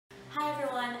Hi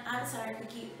everyone, I'm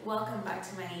Kukie. Welcome back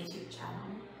to my YouTube channel.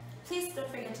 Please don't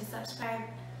forget to subscribe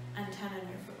and turn on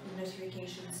your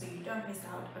notifications so you don't miss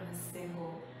out on a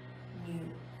single new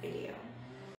video.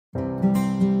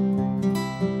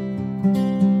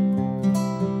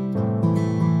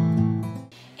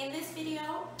 In this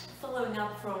video, following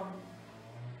up from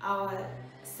our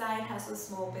Side Hustle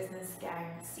Small Business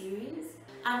Gang series,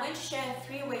 I'm going to share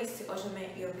 3 ways to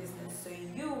automate your business so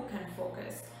you can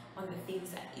focus on the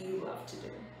things that you love to do.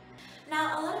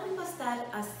 Now, a lot of people start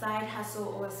a side hustle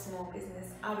or a small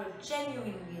business out of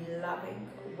genuinely loving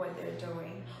what they're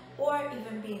doing or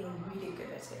even being really good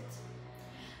at it.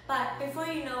 But before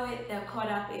you know it, they're caught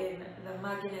up in the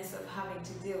mugginess of having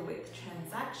to deal with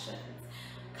transactions,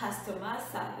 customer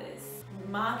service,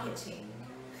 marketing,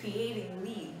 creating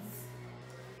leads.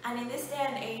 And in this day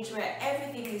and age where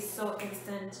everything is so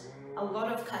instant, a lot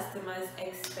of customers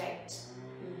expect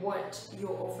what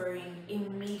you're offering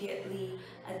immediately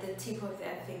at the tip of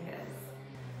their fingers.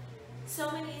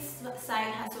 So many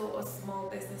side hustle or small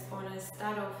business owners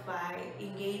start off by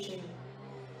engaging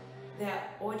their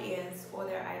audience or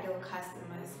their ideal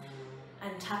customers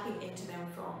and tapping into them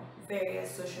from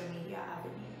various social media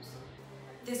avenues.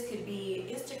 This could be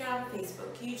Instagram,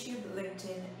 Facebook, YouTube,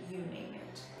 LinkedIn, you name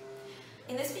it.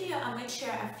 In this video, I'm going to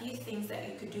share a few things that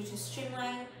you could do to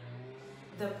streamline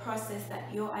the process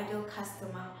that your ideal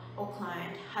customer or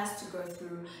client has to go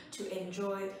through to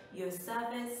enjoy your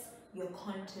service, your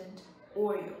content,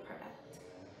 or your product.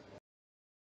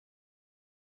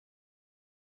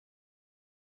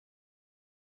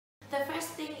 The first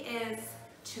thing is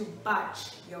to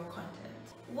batch your content.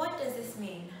 What does this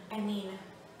mean? I mean,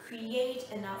 create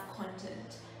enough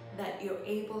content that you're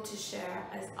able to share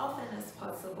as often as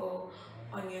possible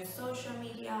on your social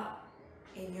media,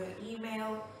 in your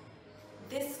email.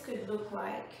 This could look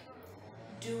like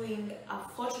doing a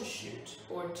photo shoot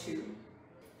or 2.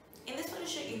 In this photo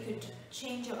shoot, you could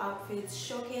change your outfits,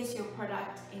 showcase your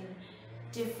product in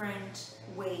different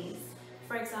ways.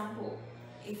 For example,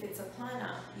 if it's a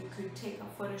planner, you could take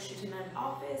a photo shoot in an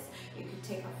office, you could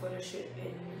take a photo shoot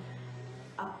in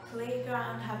a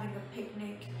playground, having a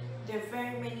picnic. There are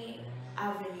very many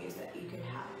avenues that you could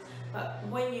have. But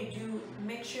when you do,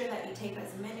 make sure that you take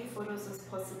as many photos as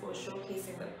possible,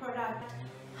 showcasing the product,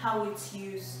 how it's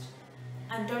used,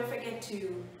 and don't forget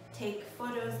to take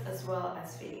photos as well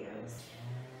as videos.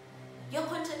 Your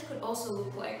content could also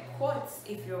look like quotes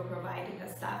if you're providing a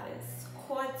service,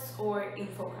 quotes or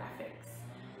infographics.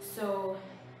 So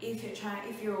if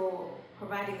you're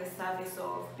providing a service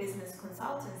of business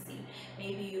consultancy,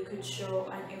 maybe you could show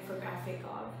an infographic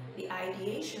of the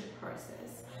ideation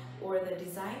process or the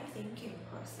design thinking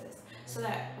process, so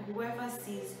that whoever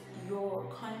sees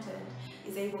your content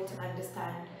is able to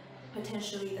understand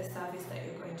potentially the service that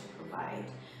you're going to provide.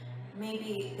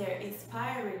 Maybe they're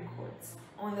inspiring quotes.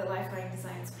 On the Lifeline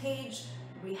Designs page,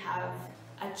 we have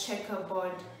a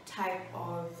checkerboard type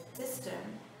of system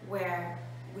where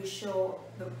we show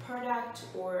the product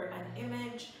or an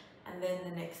image, and then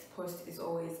the next post is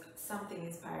always something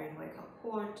inspiring like a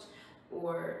quote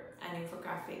or an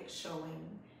infographic showing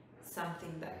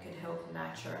something that could help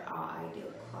nurture our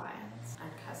ideal clients and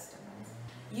customers.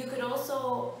 You could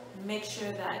also make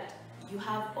sure that you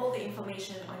have all the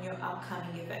information on your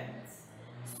upcoming events.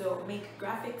 So make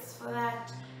graphics for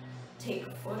that, take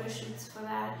photo shoots for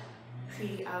that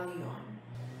pretty early on.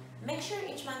 Make sure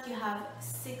each month you have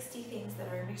 60 things that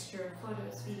are a mixture of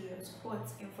photos, videos,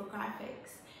 quotes,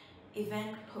 infographics,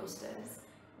 event posters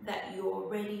that you're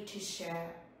ready to share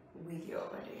with your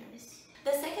audience.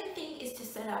 The second thing is to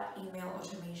set up email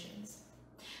automations.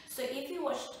 So if you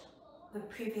watched the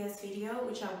previous video,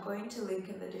 which I'm going to link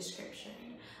in the description,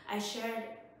 I shared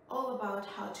all about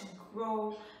how to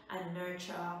grow and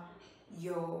nurture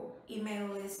your email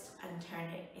list and turn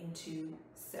it into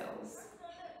sales.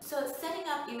 So setting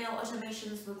up email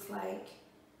automations looks like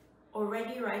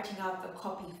already writing out the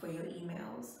copy for your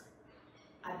emails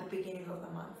at the beginning of the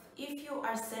month. If you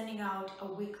are sending out a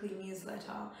weekly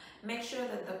newsletter, make sure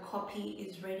that the copy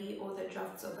is ready or the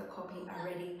drafts of the copy are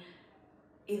ready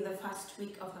in the first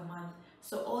week of the month.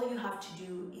 So all you have to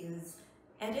do is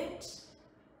edit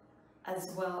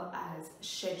as well as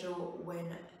schedule when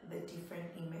the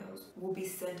different emails will be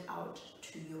sent out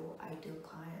to your ideal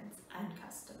clients and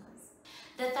customers.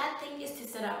 The third thing is to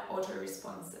set up auto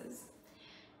responses.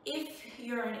 If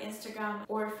you're on Instagram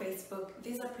or Facebook,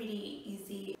 these are pretty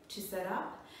easy to set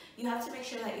up. You have to make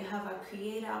sure that you have a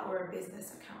creator or a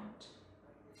business account.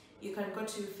 You can go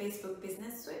to Facebook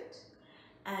Business Suite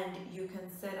and you can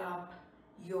set up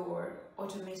your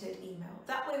automated email.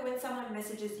 That way when someone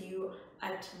messages you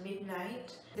at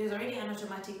midnight, there's already an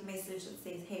automatic message that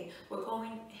says,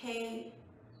 hey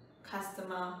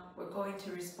customer, we're going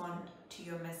to respond to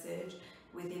your message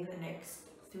within the next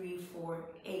 3, 4,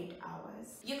 8 hours.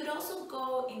 You could also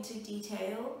go into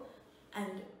detail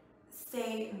and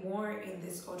say more in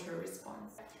this auto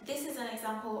response. This is an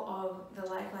example of the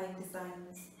Lifeline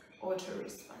Designs auto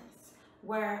response,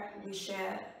 where we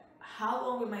share how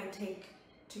long it might take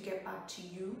to get back to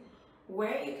you,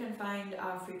 where you can find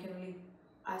our frequently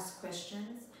asked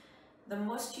questions, the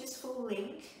most useful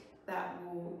link that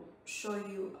will show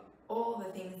you all the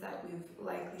things that we've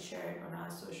likely shared on our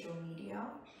social media,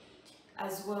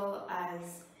 as well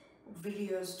as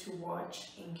videos to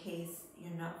watch in case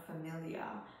you're not familiar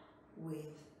with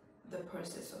the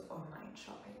process of online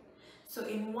shopping. So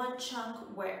in one chunk,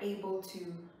 we're able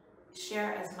to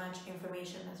share as much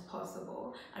information as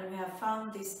possible, and we have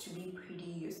found this to be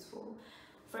pretty useful.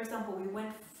 For example, we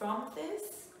went from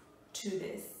this to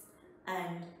this,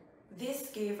 and this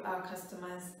gave our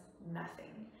customers nothing.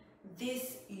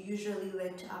 This usually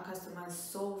led to our customers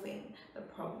solving the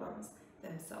problems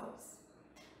themselves.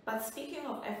 But speaking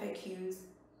of FAQs,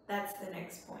 that's the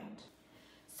next point.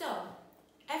 So,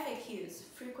 FAQs,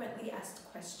 frequently asked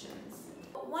questions.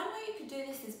 One way you could do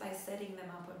this is by setting them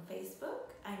up on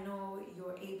Facebook. I know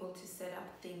you're able to set up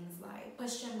things like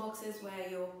question boxes where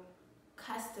your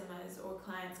customers or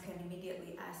clients can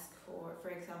immediately ask for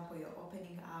example, your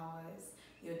opening hours,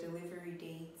 your delivery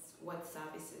dates, what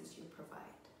services you provide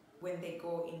when they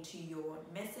go into your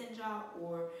messenger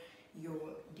or your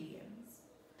DMs.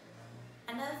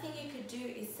 Another thing you could do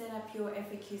is set up your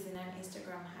FAQs in an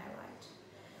Instagram highlight.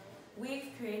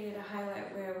 We've created a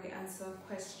highlight where we answer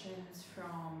questions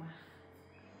from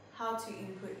how to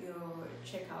input your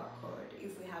checkout code,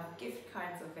 if we have gift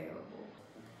cards available.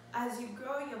 As you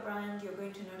grow your brand, you're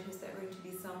going to notice there are going to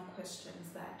be some questions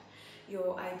that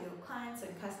your ideal clients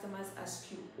and customers ask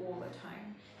you all the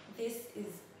time. This is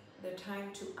the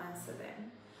time to answer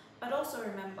them. But also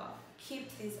remember,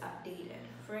 keep these updated.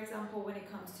 For example, when it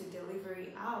comes to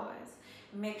delivery hours,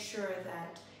 make sure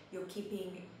that you're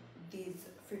keeping these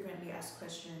frequently asked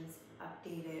questions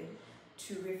updated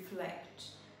to reflect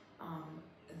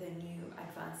the new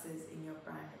advances in your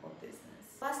brand or business.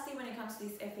 Lastly, when it comes to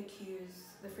these FAQs,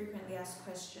 the frequently asked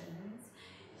questions,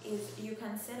 is you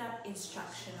can set up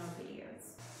instructional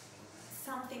videos.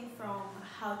 Something from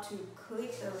how to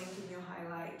click the link in your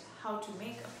highlight, how to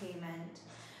make a payment.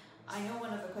 I know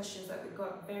one of the questions that we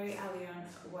got very early on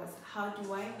was, how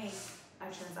do I make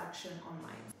a transaction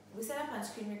online? We set up and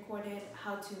screen recorded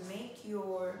how to make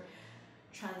your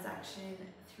transaction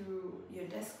through your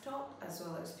desktop as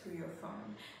well as through your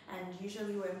phone. And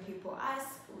usually when people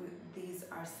ask, these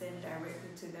are sent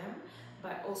directly to them,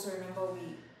 but also remember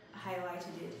we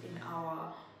highlighted it in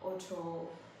our auto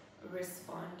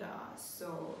responder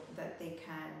so that they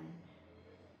can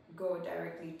go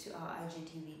directly to our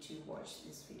IGTV to watch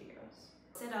these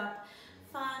videos. Set up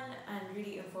fun and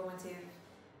really informative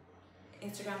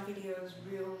Instagram videos,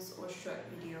 reels, or short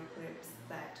video clips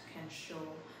that can show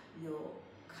your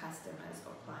customers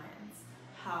or clients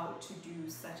how to do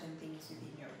certain things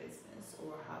within your business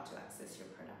or how to access your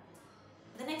product.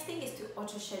 The next thing is to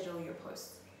auto schedule your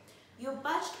posts. You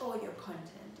batched all your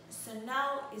content, so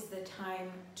now is the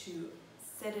time to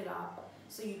set it up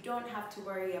so you don't have to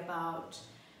worry about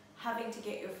having to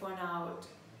get your phone out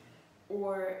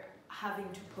or having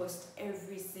to post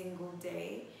every single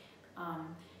day.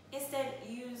 Instead,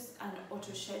 use an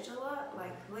auto scheduler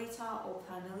like Later or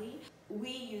Planoly. We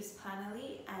use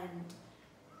Planoly and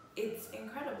it's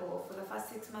incredible. For the first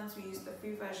 6 months we used the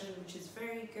free version, which is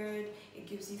very good. It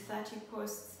gives you 30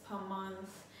 posts per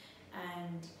month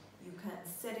and you can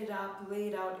set it up, lay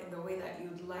it out in the way that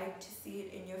you'd like to see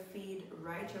it in your feed,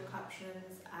 write your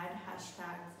captions, add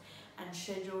hashtags, and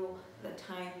schedule the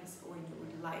times when you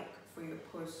would like for your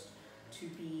post to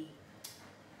be,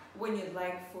 when you'd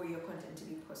like for your content to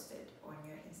be posted on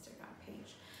your Instagram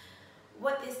page.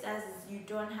 What this does is you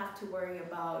don't have to worry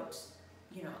about,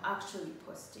 actually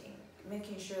posting,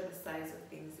 making sure the size of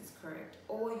things is correct.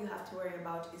 All you have to worry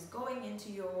about is going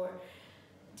into your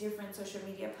different social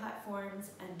media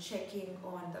platforms and checking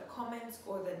on the comments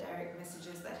or the direct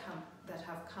messages that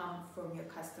have come from your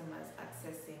customers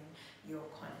accessing your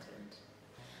content.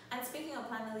 And speaking of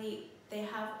Planoly, they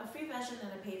have a free version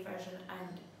and a paid version,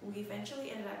 and we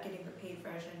eventually ended up getting the paid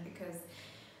version because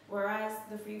whereas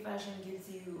the free version gives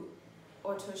you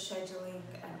auto scheduling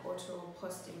and auto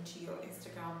posting to your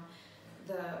Instagram,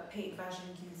 the paid version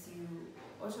gives you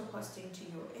auto posting to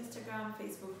your Instagram,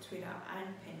 Facebook, Twitter, and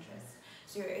Pinterest.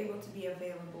 So you're able to be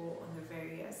available on the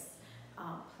various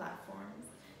platforms.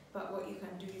 But what you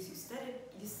can do is you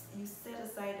set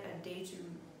aside a day to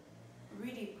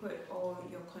really put all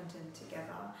your content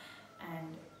together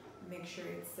and make sure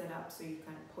it's set up so you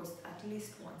can post at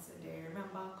least once a day.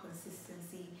 Remember,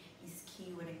 consistency is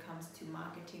key when it comes to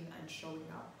marketing and showing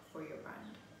up for your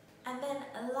brand. And then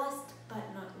last but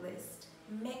not least,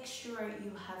 make sure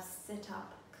you have set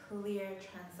up clear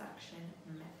transaction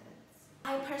methods.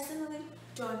 I personally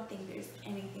don't think there's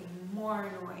anything more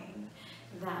annoying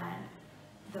than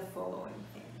the following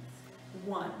things.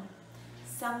 1,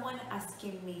 someone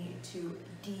asking me to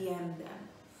DM them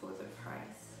for the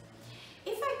price.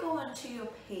 If I go onto your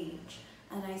page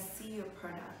and I see your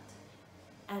product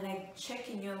and I check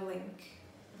in your link,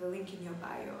 the link in your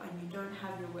bio, and you don't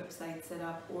have your website set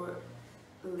up or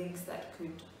links that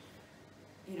could,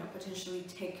 potentially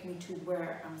take me to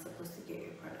where I'm supposed to get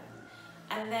your product,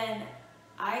 and then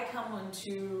I come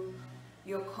onto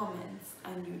your comments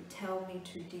and you tell me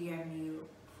to DM you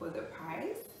for the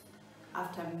price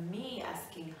after me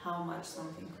asking how much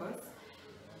something costs,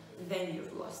 then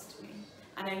you've lost me.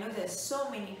 And I know there's so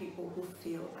many people who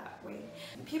feel that way.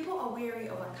 People are wary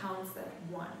of accounts that,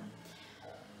 1,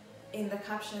 in the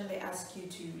caption they ask you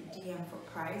to DM for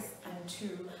price, and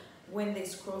 2, when they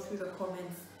scroll through the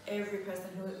comments, every person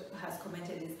who has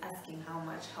commented is asking how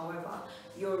much. However,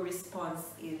 your response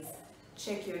is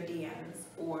check your DMs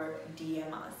or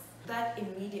DM us. That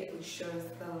immediately shows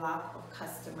the lack of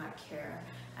customer care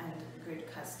and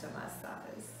good customer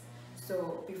service.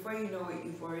 So before you know it,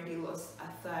 you've already lost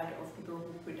a third of people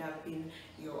who could have been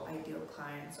your ideal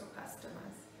clients or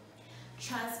customers.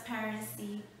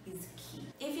 Transparency is key.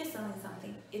 If you're selling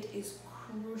something, it is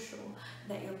crucial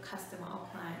that your customer or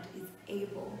client is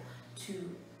able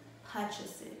to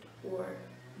purchase it or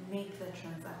make the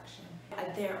transaction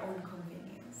at their own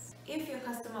convenience. If your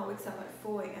customer wakes up at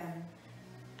 4 a.m.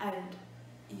 and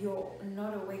you're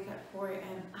not awake at 4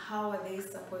 a.m., how are they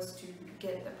supposed to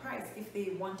get the price if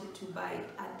they wanted to buy it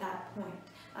at that point?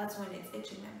 That's when it's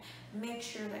itching them. Make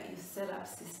sure that you set up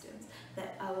systems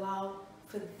that allow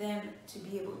for them to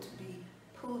be able to be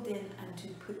pulled in and to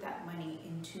put that money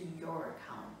into your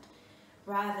account,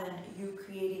 rather than you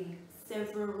creating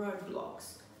several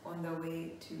roadblocks on the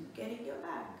way to getting your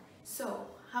bag. So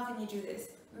how can you do this?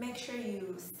 Make sure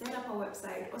you set up a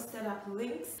website or set up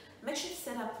links. Make sure to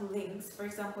set up links, for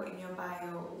example, in your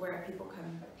bio where people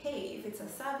can pay. If it's a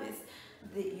service,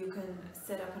 that you can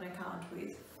set up an account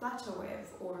with Flutterwave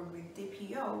or with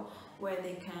DPO where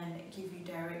they can give you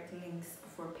direct links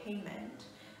for payment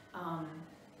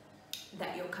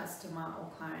that your customer or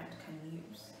client can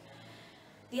use.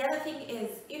 The other thing is,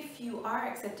 if you are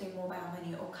accepting mobile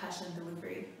money or cash on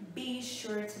delivery, be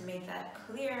sure to make that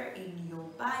clear in your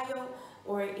bio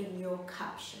or in your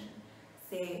caption.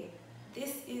 Say,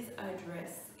 this is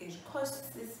address, it costs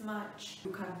this much,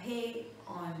 you can pay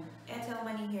on Airtel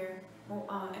money here,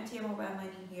 MTN mobile money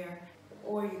here,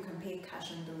 or you can pay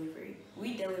cash on delivery.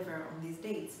 We deliver on these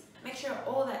dates. Make sure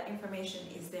all that information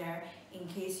is there in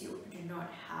case you do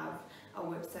not have a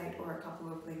website or a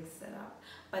couple of links set up.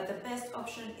 But the best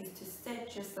option is to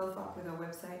set yourself up with a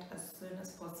website as soon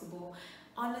as possible.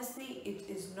 Honestly, it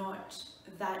is not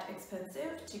that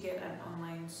expensive to get an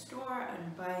online store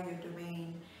and buy your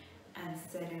domain and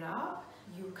set it up.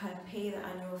 You can pay the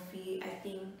annual fee. I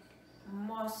think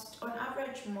on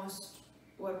average, most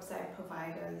website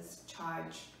providers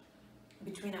charge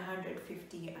between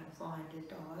 $150 and $400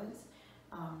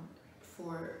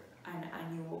 for an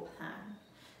annual plan.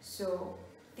 So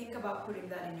think about putting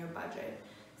that in your budget.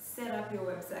 Set up your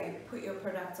website, put your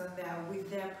products on there with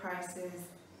their prices.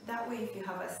 That way, if you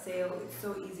have a sale, it's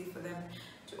so easy for them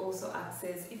to also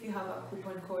access. If you have a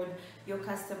coupon code, your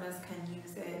customers can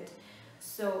use it.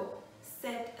 So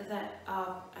set that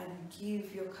up and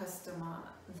give your customer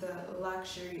the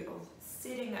luxury of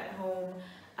sitting at home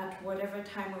at whatever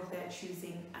time of their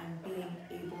choosing and being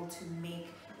able to make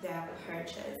their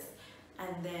purchase,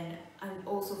 and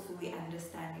also fully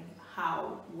understanding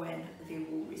how, when they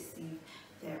will receive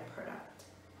their product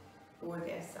or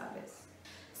their service.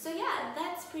 So yeah,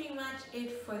 that's pretty much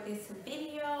it for this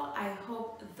video. I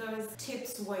hope those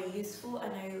tips were useful,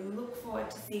 and I look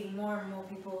forward to seeing more and more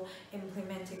people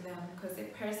implementing them, because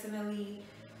it personally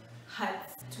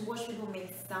hurts to watch people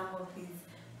make some of these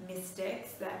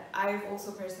mistakes that I've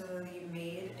also personally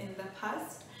made in the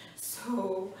past.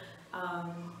 So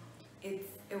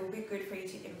it will be good for you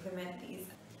to implement these.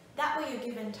 That way you're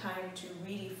given time to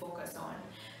really focus on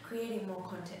creating more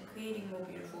content, creating more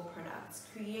beautiful products,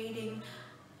 creating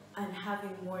and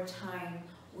having more time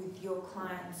with your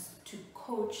clients, to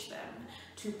coach them,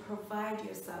 to provide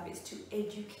your service, to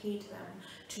educate them,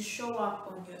 to show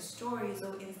up on your stories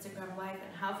or Instagram Live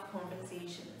and have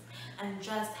conversations, and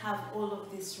just have all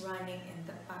of this running in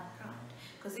the background.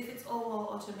 Because if it's all well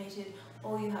automated,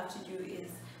 all you have to do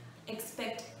is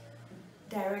expect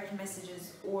direct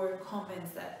messages or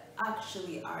comments that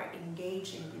actually are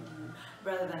engaging with you,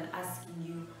 rather than asking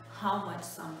you how much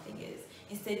something is.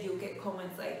 Instead, you'll get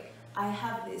comments like, I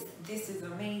have this is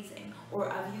amazing,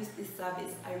 or I've used this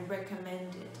service, I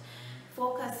recommend it.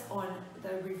 Focus on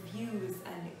the reviews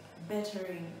and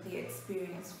bettering the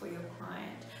experience for your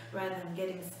client, rather than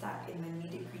getting stuck in the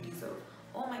nitty-gritties of,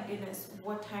 oh my goodness,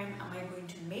 what time am I going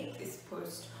to make this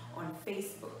post on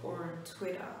Facebook or on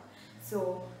Twitter?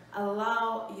 So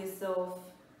allow yourself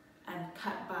and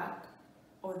cut back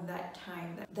on that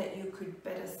time that you could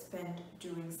better spend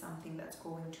doing something that's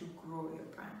going to grow your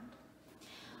brand.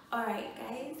 Alright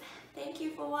guys, thank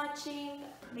you for watching.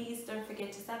 Please don't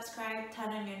forget to subscribe, turn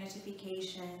on your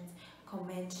notifications,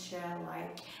 comment, share,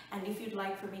 like, and if you'd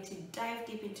like for me to dive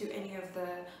deep into any of the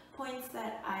points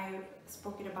that I've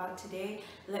spoken about today,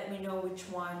 let me know which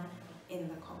one in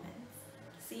the comments.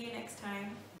 See you next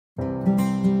time.